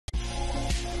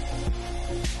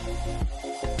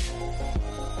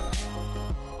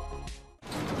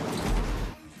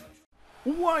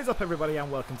What is up, everybody,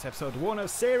 and welcome to episode 1 of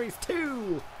Series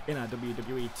 2 in our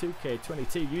WWE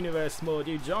 2K22 Universe mode.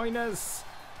 You join us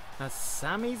as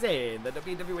Sami Zayn, the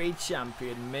WWE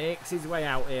Champion, makes his way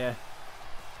out here.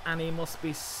 And he must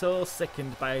be so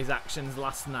sickened by his actions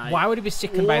last night. Why would he be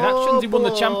sickened by his actions? He won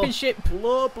the championship.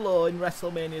 Low blow in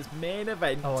WrestleMania's main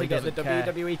event to get the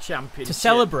WWE Championship. To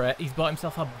celebrate, he's bought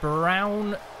himself a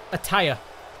brown attire.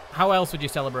 How else would you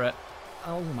celebrate?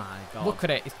 Oh my god. Look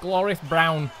at it. It's glorious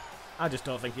brown. I just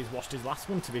don't think he's washed his last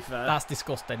one, to be fair. That's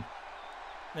disgusting.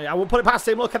 Yeah, I won't put it past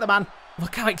him. Look at the man.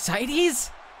 Look how excited he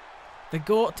is. The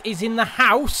goat is in the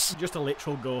house. Just a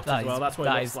literal goat as well. That's what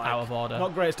it looks like. Out of order.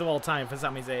 Not greatest of all time for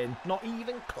Sami Zayn. Not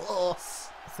even close.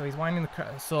 So he's winding the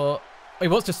crowd. So he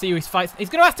wants to see who he fights. He's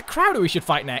going to ask the crowd who he should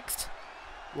fight next.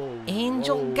 Whoa,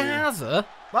 Angel Garza?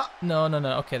 What? No.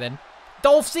 Okay then.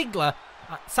 Dolph Ziggler.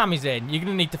 Sami Zayn, you're going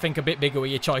to need to think a bit bigger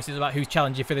with your choices about who's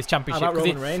challenging for this championship. How about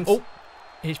Roman Reigns? Oh,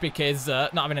 HBK's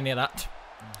not having any of that.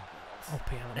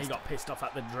 He got pissed off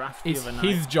at the draft it's the other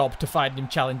night. His job to find him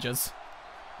challengers.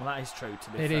 Well, that is true, to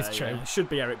be fair. It is true. Yeah. It should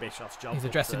be Eric Bischoff's job. He's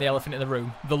addressing the elephant in the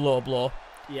room, the low blow.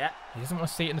 Yeah. He doesn't want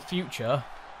to see it in the future,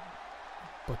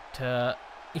 but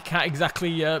he can't exactly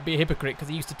be a hypocrite because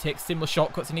he used to take similar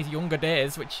shortcuts in his younger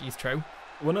days, which is true.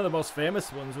 One of the most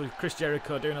famous ones was Chris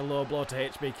Jericho doing a low blow to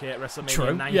HBK at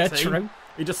WrestleMania 19. Yeah, true.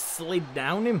 He just slid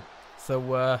down him.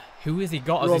 So, who has he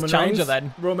got as his challenger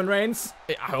then? Roman Reigns.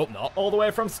 I hope not. All the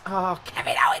way from... Oh,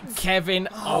 Kevin Owens. Kevin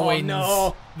Owens.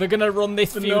 No. They're going to run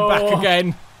this feud back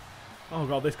again. Oh,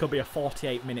 God, this could be a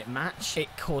 48-minute match.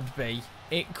 It could be.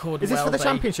 It could Is this for the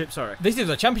championship, sorry? This is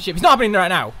the championship. He's not happening right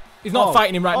now. He's not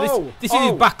fighting him right now. This is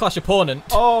his backlash opponent.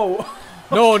 Oh.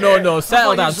 Okay. No.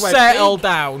 Settle down. Settle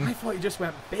down. I thought he just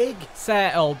went big.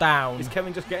 Settle down. Is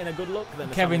Kevin just getting a good look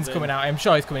then? Kevin's coming out. I'm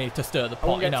sure he's coming in to stir the pot. I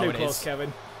won't get you know too close,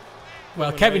 Kevin.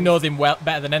 Well, Kevin knows him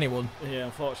better than anyone. Yeah,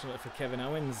 unfortunately for Kevin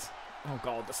Owens. Oh,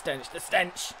 God, the stench, the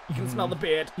stench. You can smell the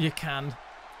beard. You can.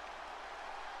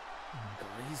 Oh, God,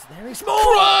 he's there. He's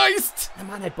Christ! The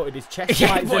man headbutted his chest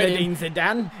like Zinedine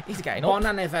Zidane. He's getting Bon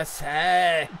up.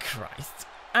 anniversaire. Christ.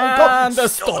 Oh, God, and a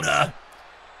stunner.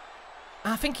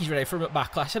 I think he's ready for a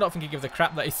backlash. I don't think he gives a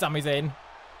crap that he's Sami Zayn.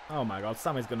 Oh, my God,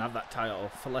 Sami's going to have that title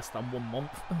for less than 1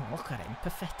 month. Oh, look at him.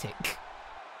 Pathetic.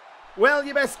 Well,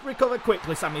 you best recover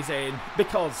quickly, Sami Zayn,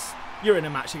 because you're in a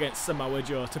match against Samoa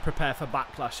Joe to prepare for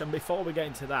Backlash. And before we get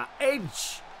into that,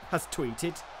 Edge has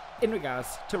tweeted in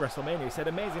regards to WrestleMania. He said,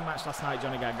 amazing match last night,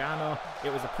 Johnny Gargano.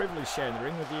 It was a privilege sharing the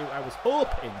ring with you. I was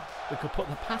hoping we could put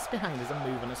the past behind us and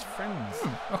move on as friends.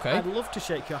 Okay. I'd love to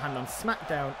shake your hand on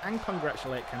SmackDown and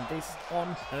congratulate Candice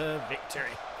on her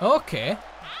victory. Okay.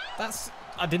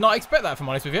 I did not expect that, if I'm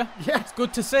honest with you. Yeah. It's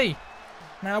good to see.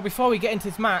 Now, before we get into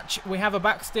this match, we have a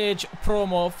backstage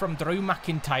promo from Drew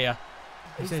McIntyre.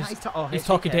 He's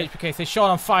talking to HBK. He says, Sean,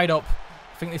 I'm fired up.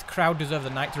 I think this crowd deserves a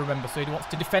night to remember, so he wants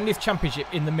to defend his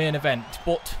championship in the main event,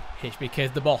 but HBK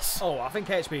is the boss. Oh, I think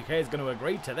HBK is going to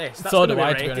agree to this. That's so do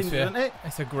I, ratings, to be honest with you.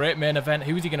 It's a great main event.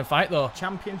 Who's he going to fight, though?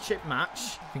 Championship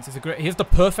match. Thinks it's a great... Here's the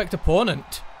perfect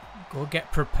opponent. Go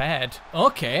get prepared.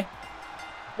 Okay.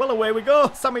 Well, away we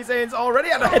go. Sami Zayn's already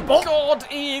had a headbutt. God,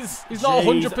 he's not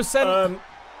 100%.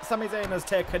 Sami Zayn has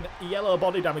taken yellow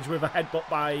body damage with a headbutt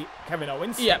by Kevin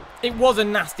Owens. Yeah, it was a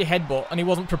nasty headbutt, and he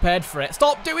wasn't prepared for it.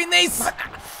 Stop doing this!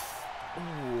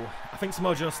 Ooh, I think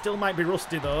Samoa Joe still might be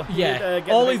rusty, though. Yeah,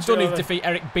 all he's done is defeat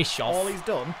Eric Bischoff. All he's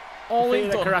done? All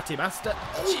he's done. Karate Master.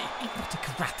 Gee, what a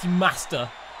Karate Master.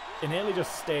 He nearly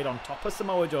just stayed on top of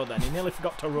Samoa Joe then. He nearly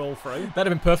forgot to roll through. That'd have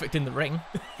been perfect in the ring.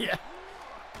 Yeah.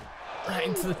 Right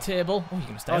into the table. Oh, you're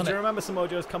going to stay on it. Do you remember Samoa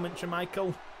Joe's commentary,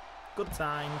 Michael? Good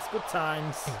times, good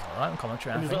times. He was alright on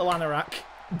commentary, and his little anorak.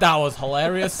 That was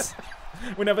hilarious.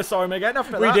 We never saw him again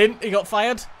after that. We didn't. He got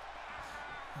fired.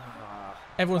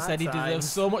 Everyone said he deserved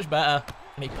so much better,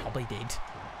 and he probably did.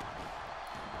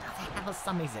 How the hell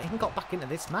Sami Zayn got back into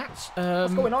this match?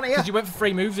 What's going on here? Because you went for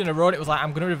 3 moves in a row, and it was like,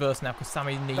 I'm going to reverse now because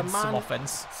Sami needs some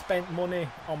offense. Spent money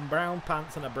on brown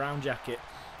pants and a brown jacket.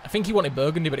 I think he wanted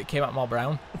burgundy, but it came out more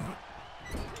brown.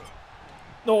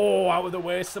 Oh, out of the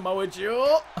way, Samoa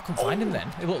Joe. I couldn't find him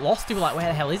then. He looked lost. He was like, where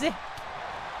the hell is he?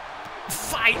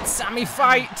 Fight, Sami,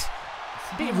 fight!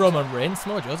 Beat Roman Reigns.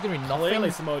 Samoa Joe's going to be nothing.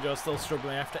 Clearly, Samoa Joe's still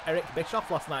struggling after Eric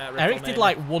Bischoff last night at WrestleMania. Eric did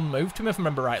like 1 move to him, if I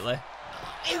remember rightly.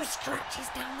 Who scratches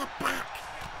down the back?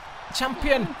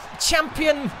 Champion!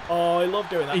 Champion! Oh, I love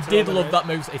doing that. He did love that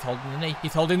move. He's holding the knee.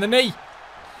 He's holding the knee.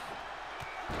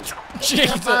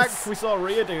 Jesus! We saw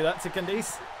Rhea do that to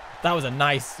Candice. That was a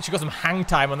nice... She got some hang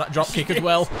time on that drop kick as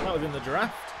well. That was in the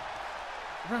draft.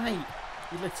 Right,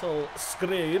 you little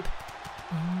scroob.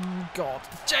 God.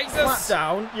 Jesus!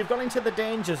 SmackDown, you've gone into the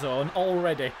danger zone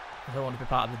already. I don't want to be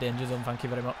part of the danger zone, thank you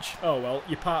very much. Oh, well,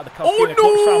 you're part of the Coquina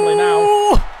Coach family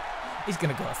now. He's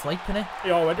going to go to sleep, isn't he?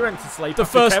 He already went to sleep. The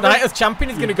first night as champion,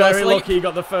 he's going to go to sleep. Very lucky he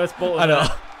got the first button. I know.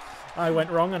 I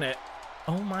went wrong on it.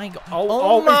 Oh, my God.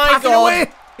 Oh my God.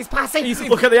 Away. He's passing.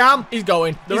 Look at the arm. He's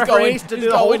going. The referee needs to do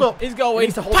the hold up. He's going. He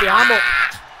needs to hold the arm up.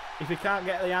 If he can't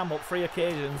get the arm up 3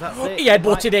 occasions, that's it. He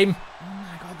headbutted him. Oh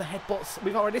my God, the headbutts.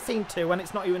 We've already seen 2 and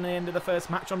it's not even the end of the first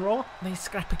match on Raw. These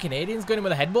scrappy Canadians going in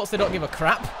with the headbutts, they don't give a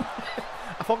crap.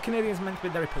 I thought Canadians meant to be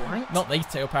very polite. Not these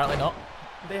 2, apparently not.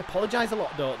 They apologise a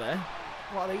lot, don't they?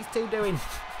 What are these 2 doing?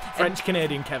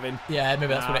 French-Canadian, Kevin. Yeah,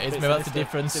 maybe that's what it is. Maybe that's the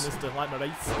difference. Sinister, like my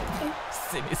race.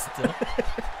 Sinister.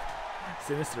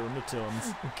 Sinister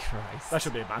undertones. Christ. That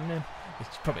should be a band name. It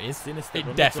probably is. Sinister it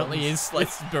undertones. Definitely is.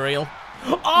 Let's be real.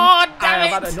 Oh, damn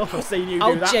it! I've had enough of seeing you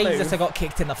do that. Oh, Jesus, move. I got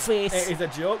kicked in the face. It is a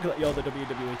joke that you're the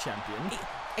WWE champion.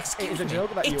 Excuse me. It is a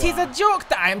joke that you It is a joke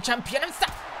that I am champion.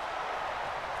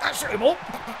 That shut him up.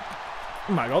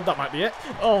 Oh my God, that might be it.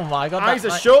 Oh my God. Eyes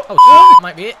are shut. Oh,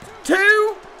 might be it.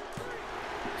 2.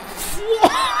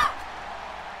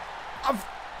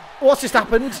 What's just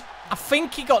happened? I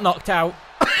think he got knocked out.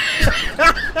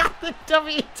 The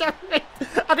WWE.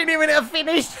 I didn't even hit a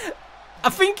finish. I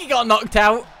think he got knocked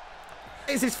out.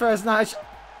 It's his first match.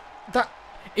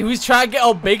 He was trying to get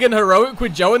all big and heroic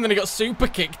with Joe, and then he got super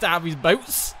kicked out of his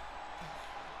boots.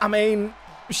 I mean,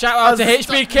 shout out to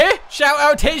HBK. Shout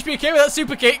out to HBK with that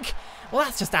super kick. Well,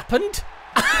 that's just happened.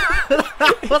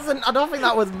 That wasn't. I don't think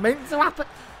that was meant to happen.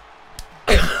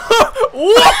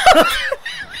 What?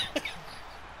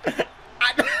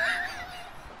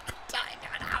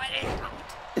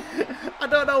 I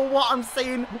don't know what I'm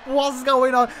seeing. What's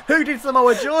going on? Who did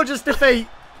Samoa Joe just defeat?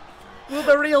 Will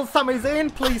the real Sami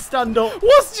Zayn please stand up?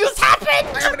 What's just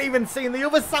happened? I haven't even seen the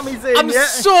other Sami Zayn I'm yet.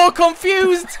 so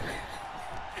confused.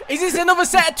 Is this another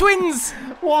set of twins?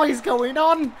 What is going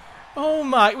on? Oh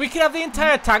my, we could have the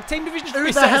entire tag team division to Who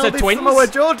be the set hell as did twins. Samoa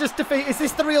Joe just defeat? Is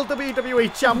this the real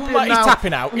WWE champion now? He's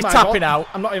tapping out. He's tapping out.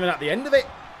 I'm not even at the end of it.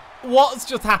 What's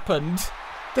just happened?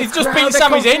 He's just crowd, beat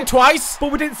Sami Zayn twice.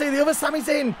 But we didn't see the other Sami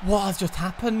Zayn. What has just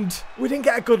happened? We didn't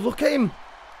get a good look at him.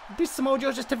 Did Samoa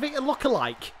Joe just defeat a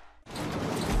lookalike?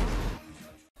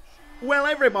 Well,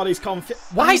 everybody's confused.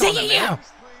 Why is he here?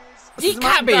 He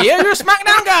can't be here. You're a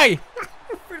SmackDown guy.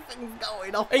 Everything's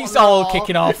going off. It's all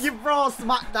kicking off. You brought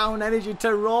SmackDown energy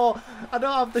to Raw. I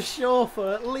don't have the show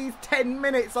for at least 10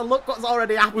 minutes, and look what's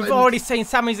already happened. We've already seen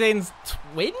Sami Zayn's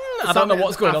twin. I don't know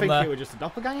what's going on there. I think he was just a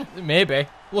doppelganger. Maybe.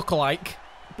 Look-alike.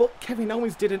 But Kevin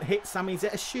Owens didn't hit Sami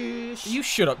Zayn. Shush. You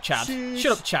shut up, Chad. Shush.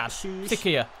 Shut up, Chad. Shush. Sick of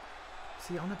you. What's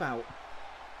he on about?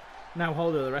 Now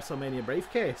holder of the WrestleMania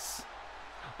briefcase.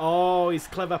 Oh, his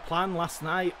clever plan last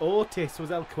night. Otis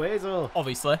was El Cuezo.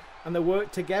 Obviously. And they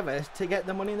worked together to get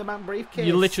the Money in the Bank briefcase.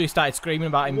 You literally started screaming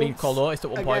about him being called Otis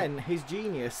at one point. Again, his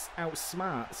genius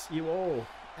outsmarts you all.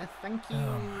 Thank you.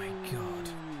 Oh my God.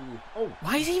 Oh,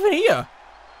 why is he even here?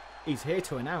 He's here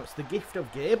to announce the gift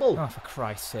of Gable. Oh, for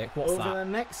Christ's sake. What's Over that? the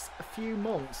next few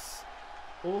months,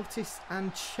 Otis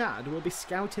and Chad will be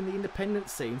scouting the independent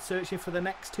scene, searching for the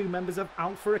next 2 members of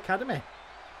Alpha Academy.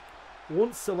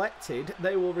 Once selected,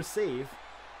 they will receive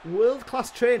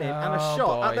world-class training and a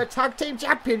shot at the Tag Team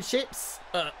Championships.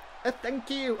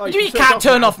 Thank you. Oh, you can't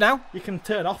turn off now. You can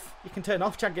turn off. You can turn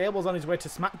off. Chad Gable's on his way to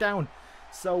SmackDown.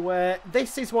 So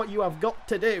this is what you have got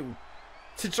to do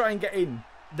to try and get in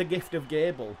the gift of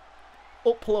Gable.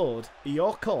 Upload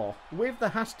your core with the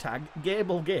hashtag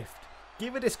GableGift.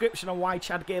 Give a description on why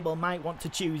Chad Gable might want to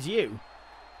choose you.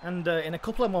 And in a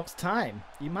couple of months' time,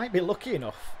 you might be lucky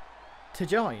enough to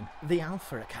join the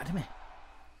Alpha Academy.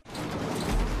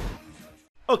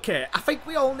 Okay, I think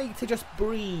we all need to just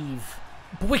breathe.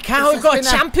 But we can't. We've got a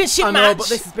championship match. I know, but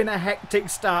this has been a hectic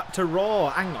start to Raw.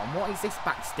 Hang on, what is this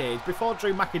backstage? Before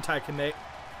Drew McIntyre can make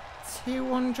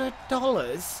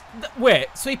 $200? Wait,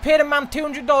 so he paid a man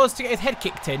 $200 to get his head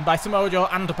kicked in by Samoa Joe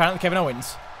and apparently Kevin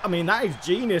Owens? I mean, that is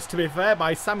genius, to be fair,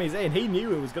 by Sami Zayn. He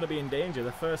knew he was going to be in danger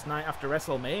the first night after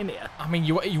WrestleMania. I mean,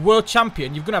 you're world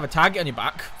champion. You're going to have a target on your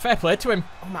back. Fair play to him.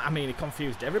 Oh, I mean, he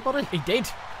confused everybody. He did.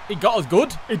 He got us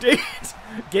good. He did.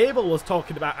 Gable was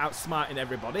talking about outsmarting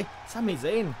everybody. Sami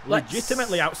Zayn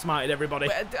legitimately outsmarted everybody.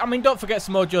 I mean, don't forget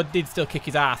Samoa Joe did still kick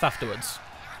his ass afterwards.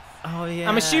 Oh, yeah.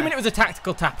 I'm assuming it was a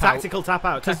tactical tap out. Tactical tap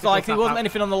out. Because, like, there wasn't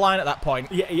anything on the line at that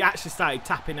point. Yeah, he actually started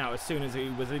tapping out as soon as he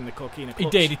was in the Coquina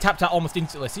clutch. He did. He tapped out almost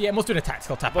instantly. So, yeah, it must have been a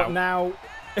tactical tap out. But now,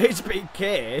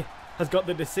 HBK has got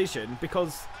the decision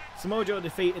because Samoa Joe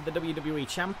defeated the WWE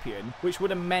champion, which would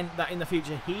have meant that in the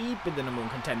future he'd be the #1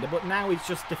 contender, but now he's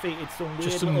just defeated some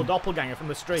weird little doppelganger from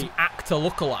the street. Some actor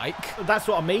lookalike. That's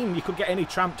what I mean. You could get any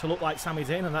tramp to look like Sami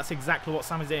Zayn, and that's exactly what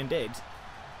Sami Zayn did.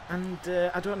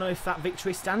 And I don't know if that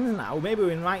victory stands now. Maybe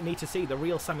we might need to see the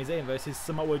real Sami Zayn versus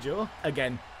Samoa Joe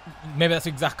again. Maybe that's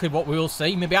exactly what we will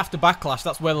see. Maybe after Backlash,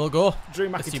 that's where they'll go. Drew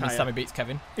McIntyre. Assuming Sami beats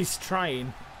Kevin. He's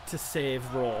trying to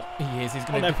save Raw. He is. He's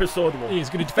going to episode 1. He's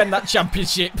going to defend that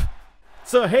championship.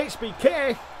 So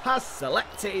HBK has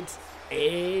selected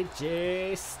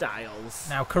AJ Styles.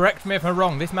 Now, correct me if I'm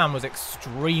wrong, this man was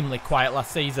extremely quiet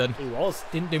last season. He was.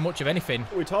 Didn't do much of anything.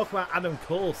 We talk about Adam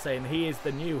Cole saying he is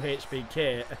the new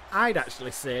HBK. I'd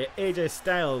actually say AJ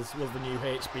Styles was the new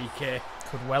HBK.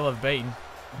 Could well have been.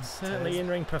 Certainly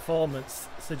in-ring performance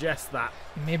suggests that.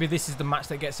 Maybe this is the match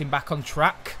that gets him back on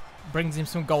track. Brings him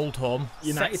some gold home.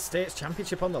 United States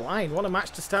Championship on the line. What a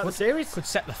match to start the series. Could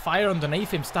set the fire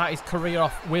underneath him, start his career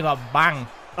off with a bang.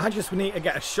 I just need to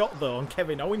get a shot though on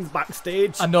Kevin Owens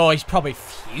backstage. I know, he's probably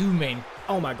fuming.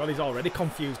 Oh my god, he's already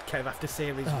confused Kev after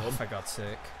series 1. Oh, for God's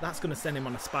sake. That's going to send him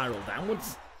on a spiral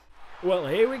downwards. Well,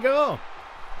 here we go.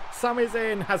 Sami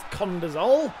Zayn has conned us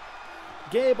all.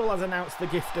 Gable has announced the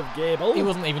gift of Gable. He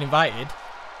wasn't even invited.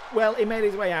 Well, he made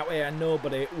his way out here and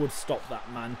nobody would stop that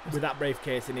man with that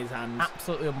briefcase in his hand.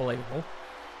 Absolutely unbelievable.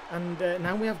 And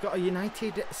now we have got a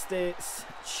United States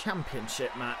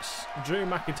Championship match. Drew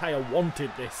McIntyre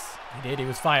wanted this. He did, he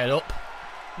was fired up.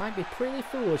 Might be pretty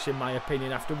foolish in my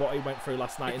opinion after what he went through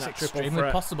last night in that triple threat. It's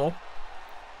extremely possible.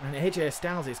 And AJ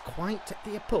Styles is quite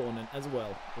the opponent as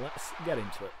well. Let's get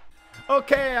into it.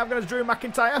 Okay, I've got Drew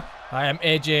McIntyre. I am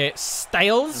AJ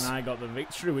Styles. And I got the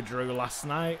victory with Drew last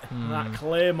night. That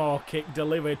Claymore kick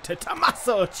delivered to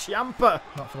Tommaso Ciampa.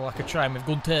 Not for the lack of trying with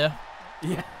Gunter.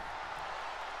 Yeah.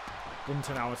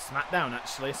 Gunter now with SmackDown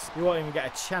actually. He won't even get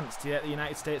a chance to get the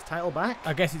United States title back.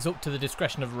 I guess it's up to the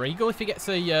discretion of Regal if he gets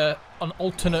a an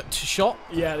alternate shot.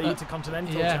 Yeah, the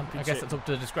Intercontinental Championship. I guess it's up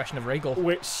to the discretion of Regal.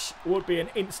 Which would be an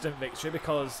instant victory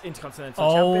because Intercontinental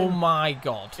Champion. Oh my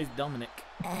God. Is Dominic.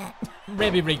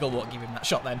 Maybe Regal won't give him that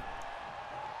shot then.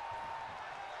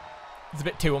 It's a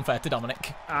bit too unfair to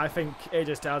Dominic. I think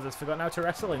AJ Styles has forgotten how to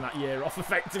wrestle in that year off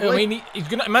effectively. I mean, he's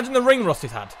going to imagine the ring rust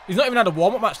he's had. He's not even had a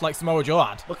warm-up match like Samoa Joe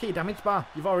had. Look at your damage bar.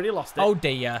 You've already lost it. Oh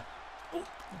dear. Oh,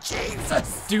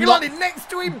 Jesus. You landed next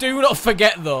to him. Do not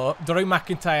forget though, Drew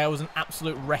McIntyre was an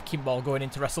absolute wrecking ball going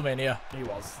into WrestleMania. He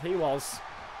was. He was.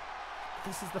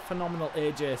 This is the phenomenal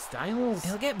AJ Styles.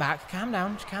 He'll get back. Calm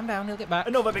down. Just calm down. He'll get back.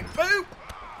 Another big boot.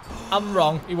 I'm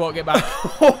wrong. He won't get back.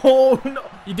 Oh, no.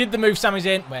 He did the move Sami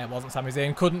Zayn. Well, it wasn't Sami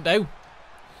Zayn. Couldn't do.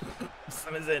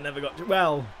 Sami Zayn never got to...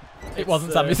 Well... It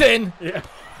wasn't Sami Zayn. Yeah.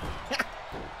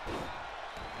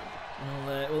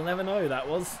 We'll never know who that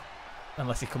was.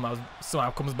 Unless he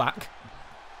somehow comes back.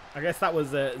 I guess that was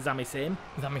Sami Zayn.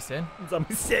 Sami Zayn. Sami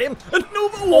Zayn.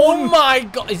 Another one! Oh my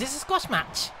God. Is this a squash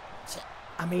match?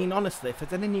 I mean, honestly, if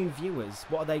there's any new viewers,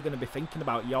 what are they going to be thinking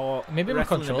about? Your maybe my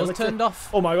controller's turned off.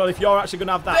 Oh my God, if you're actually going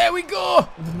to have that. There we go.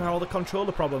 Then all the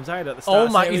controller problems I had at the start.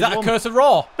 Oh my, is that a curse of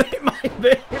Raw? It might be.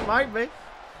 It might be.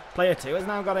 Player 2 has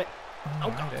now got it.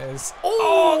 Oh, God. It is.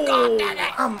 Oh, God damn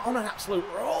it. I'm on an absolute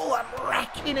roll. I'm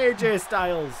wrecking AJ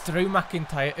Styles. Drew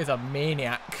McIntyre is a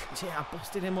maniac. Yeah, I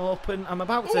busted him open. I'm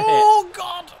about to hit. Oh,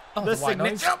 God. Oh, the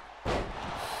signature.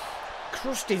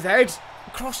 Crushed his head.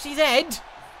 Crushed his head?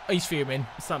 He's fuming.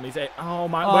 Sami's it. Oh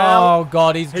my! Well, oh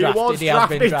God, he's drafted. He has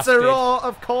been drafted. To Raw.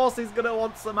 Of course, he's going to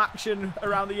want some action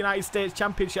around the United States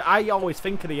Championship. I always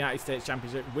think of the United States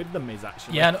Championship with the Miz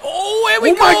actually. Yeah. Oh, here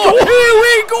we go! My God. Here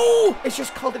we go! It's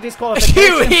just called a disqualification.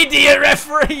 You idiot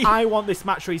referee! I want this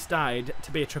match restarted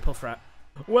to be a triple threat.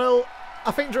 Well,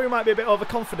 I think Drew might be a bit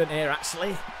overconfident here.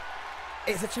 Actually,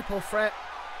 it's a triple threat.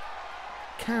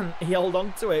 Can he hold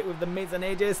on to it with the Miz and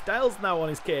AJ Styles now on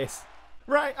his case?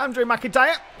 Right, I'm Drew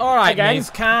McIntyre. All right, Miz,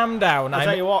 calm down. I'll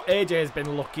tell you what, AJ's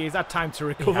been lucky. He's had time to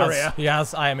recover here. He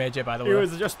has. I am AJ, by the way. He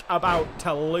was just about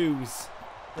to lose.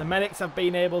 The medics have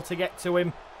been able to get to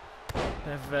him.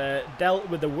 They've dealt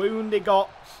with the wound he got.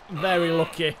 Very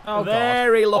lucky. Oh,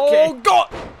 very lucky. Oh, God.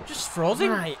 Just froze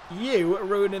him. Right, you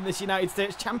ruining this United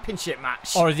States Championship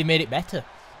match. Or has he made it better?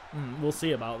 We'll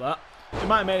see about that. He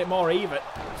might have made it more even.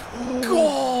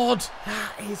 God!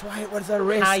 That is why it was a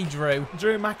risk. Hi, Drew.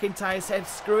 Drew McIntyre said,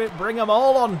 screw it, bring them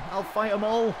all on. I'll fight them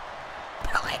all.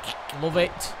 Love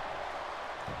it.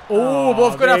 Oh,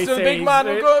 both going after the big man.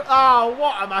 Oh,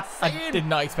 what am I saying? I did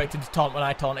not expect him to taunt when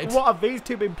I taunted. What have these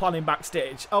two been planning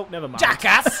backstage? Oh, never mind.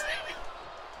 Jackass!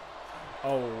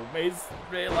 Oh, Miz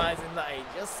realising that he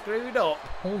just screwed up.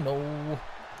 Oh, no.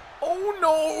 Oh,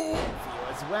 no.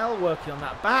 You as well, working on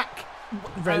that back.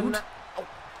 Rude.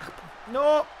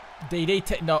 No.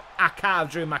 DDT. No. I can't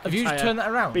have Drew McIntyre. Have you just turned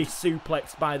that around? Be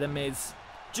suplexed by the Miz.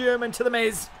 German to the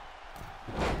Miz.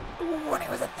 Ooh, and it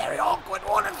was a very awkward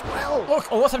one as well. Look,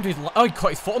 oh, what's happened to his... Oh, he caught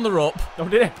his foot on the rope. Oh,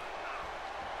 did he?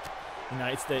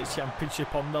 United States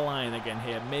Championship on the line again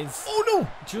here. Miz. Oh no!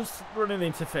 Just running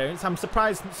interference. I'm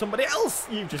surprised somebody else.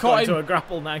 You've just Caught got him. into a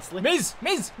grapple nicely. Miz!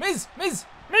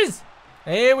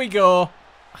 Here we go.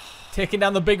 Taking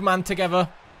down the big man together.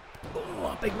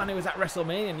 Oh, big man who was at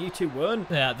WrestleMania and you two weren't.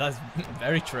 Yeah, that's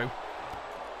very true.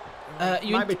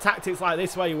 Might be tactics like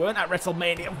this where you weren't at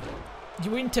WrestleMania.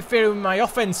 You interfere with my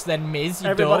offense then, Miz.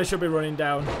 Everybody should be running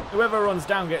down. Whoever runs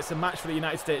down gets a match for the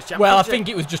United States Championship. Well, I think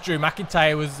it was just Drew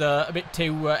McIntyre was a bit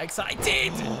too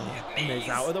excited. Miz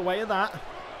out of the way of that.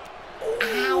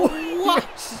 Ow!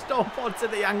 What? Stomp onto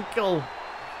the ankle.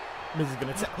 Miz is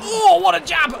going to take... Oh, what a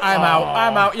jab!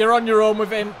 I'm out. You're on your own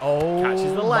with him. Oh,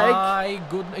 catches the leg. My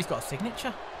goodness. He's got a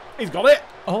signature. He's got it.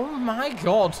 Oh, my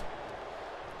God.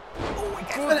 Oh,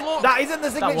 good luck. That isn't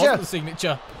the signature. That wasn't the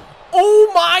signature.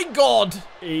 Oh, my God.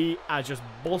 He has just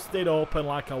busted open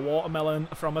like a watermelon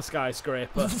from a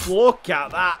skyscraper. Look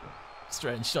at that.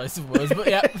 Strange choice of words, but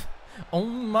yeah. Oh,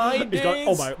 my days.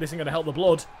 Oh, my. This isn't going to help the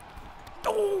blood.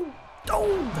 Oh,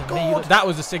 God. That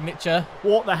was a signature.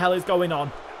 What the hell is going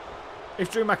on? If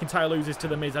Drew McIntyre loses to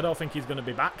The Miz, I don't think he's going to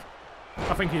be back.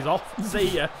 I think he's off. See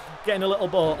ya. Getting a little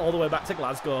boat all the way back to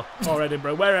Glasgow or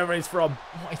Edinburgh, wherever he's from.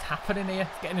 What is happening here?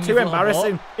 Getting in Too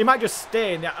embarrassing. He might just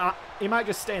stay in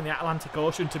the Atlantic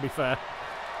Ocean. To be fair.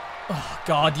 Oh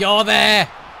God, you're there.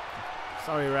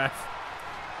 Sorry, ref.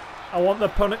 I want the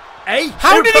pun. Hey,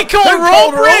 how did he call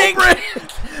rope break?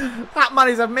 That man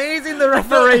is amazing. The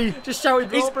referee just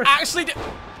shouted rope break. Actually.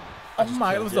 Oh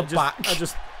my, it was the back. I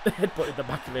just headbutted the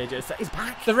back of AJ. He's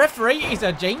back. The referee is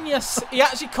a genius. He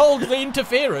actually called the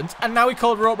interference, and now he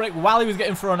called rope break while he was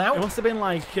getting thrown out. It must have been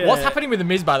like... what's happening with The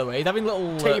Miz, by the way? He's having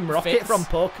little Team Rocket fits. from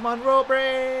Pokemon. Rope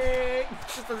break.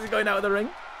 Just as he's going out of the ring.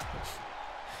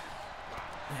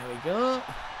 There we go.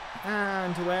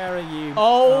 And where are you?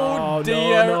 Oh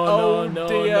dear, oh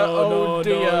dear, oh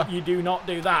dear. No. You do not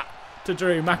do that to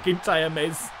Drew McIntyre,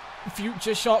 Miz.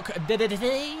 Future shock. But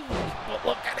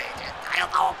look at it.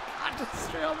 Oh, God.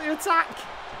 Straight on the attack.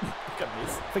 Look at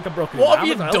Miz. I think I've broken his arm. What have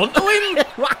you done to him?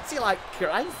 What's he like,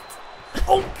 Christ?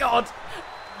 Oh, God.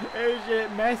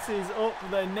 AJ messes up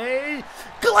the knee.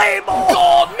 Claymore!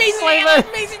 God, Miz is here!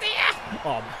 Oh,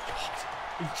 my God.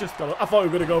 He's just got. I thought we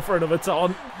were going to go for another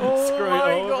taunt. Oh, Screw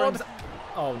my it over. God.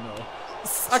 Oh, no.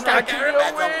 I can't get it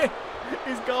away.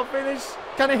 He's got to finish.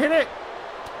 Can he hit it?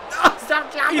 Oh,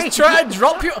 stop jamming. He's trying to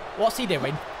drop you. What's he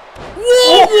doing?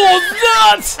 What was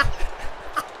that?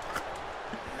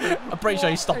 I'm pretty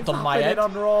sure he stopped on my head.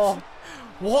 On Raw.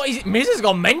 What is it? Miz has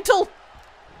gone mental.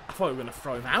 I thought we were going to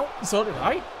throw him out. So did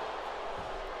I.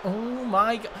 Oh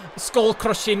my God. Skull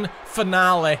crushing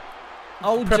finale.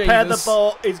 Oh, prepare Jesus. the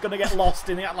boat. He's going to get lost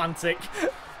in the Atlantic.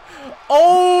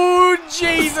 Oh,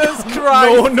 Jesus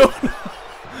Christ. No.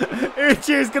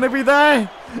 AJ's going to be there.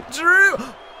 Drew.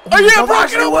 Oh, yeah,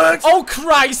 broken works. Oh,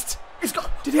 Christ. He's got.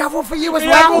 Did he have one for you as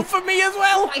well? He had one for me as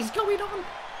well. What is going on?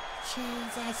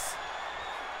 Jesus.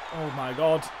 Oh, my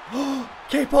God.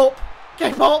 Keep up.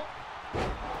 No,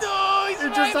 he's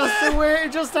It just has to win.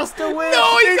 It just has to win.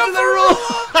 No, he's got the roll.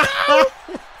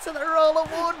 To the roll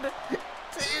of 1, 2. No.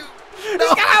 He's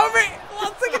got out of it.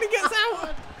 1 second, he gets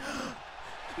out.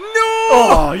 No.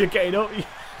 Oh, you're getting up. He's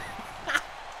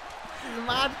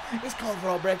mad. He's called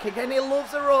rope break again. He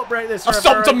loves a rope break. This. I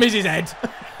stomped on Miz's head.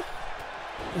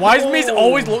 Why does Miz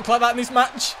always look like that in this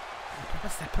match?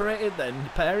 They're separated then.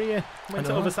 Pair of you went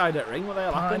to the other side of the ring. What the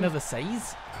hell happened? Another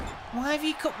says. Why have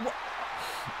you cut?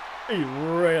 He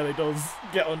really does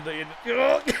get under you.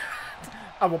 I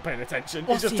wasn't paying attention.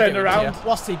 What's he just he turned doing around.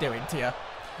 What's he doing to you?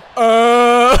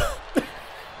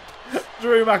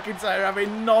 Drew McIntyre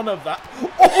having none of that.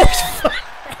 Oh,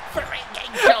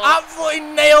 absolutely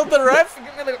nailed the ref.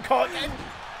 Caught again.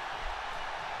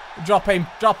 Drop him.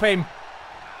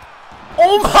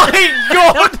 Oh my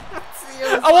God!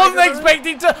 I wasn't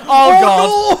expecting to. Oh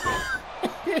God! No.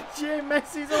 AJ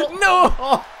messes up. No!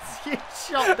 Oh, he's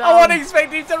shot down. I wasn't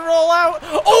expecting to roll out.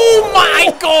 Oh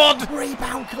my God!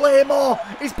 Rebound Claymore.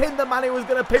 He's pinned the man he was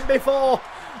going to pin before.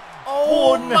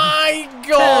 Oh my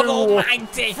God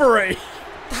Almighty! 3.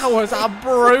 That was a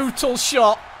brutal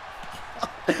shot.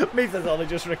 Miz has only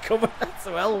just recovered as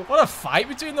well. What a fight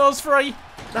between those three.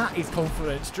 That is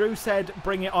confidence. Drew said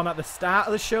bring it on at the start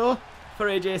of the show for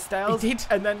AJ Styles. He did.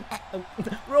 And then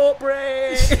rope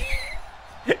break.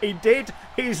 He did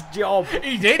his job.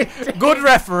 He did. Good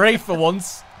referee for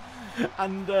once.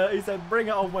 And he said bring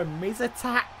it on when Miz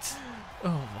attacked.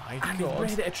 Oh my God. And he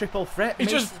made it a triple threat. He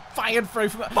Miz just fired through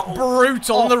from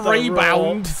brutal on the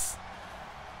rebound. Ropes.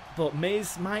 But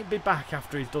Miz might be back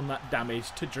after he's done that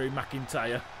damage to Drew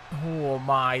McIntyre. Oh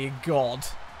my God.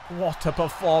 What a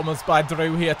performance by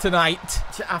Drew here tonight.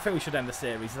 I think we should end the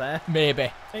series there. Maybe.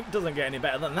 It doesn't get any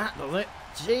better than that, does it?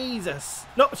 Jesus.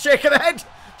 No, shaking the head.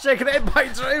 Shaking the head by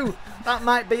Drew. That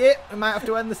might be it. We might have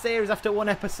to end the series after one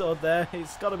episode there.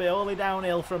 It's got to be only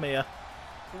downhill from here.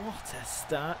 What a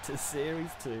start to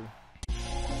Series 2.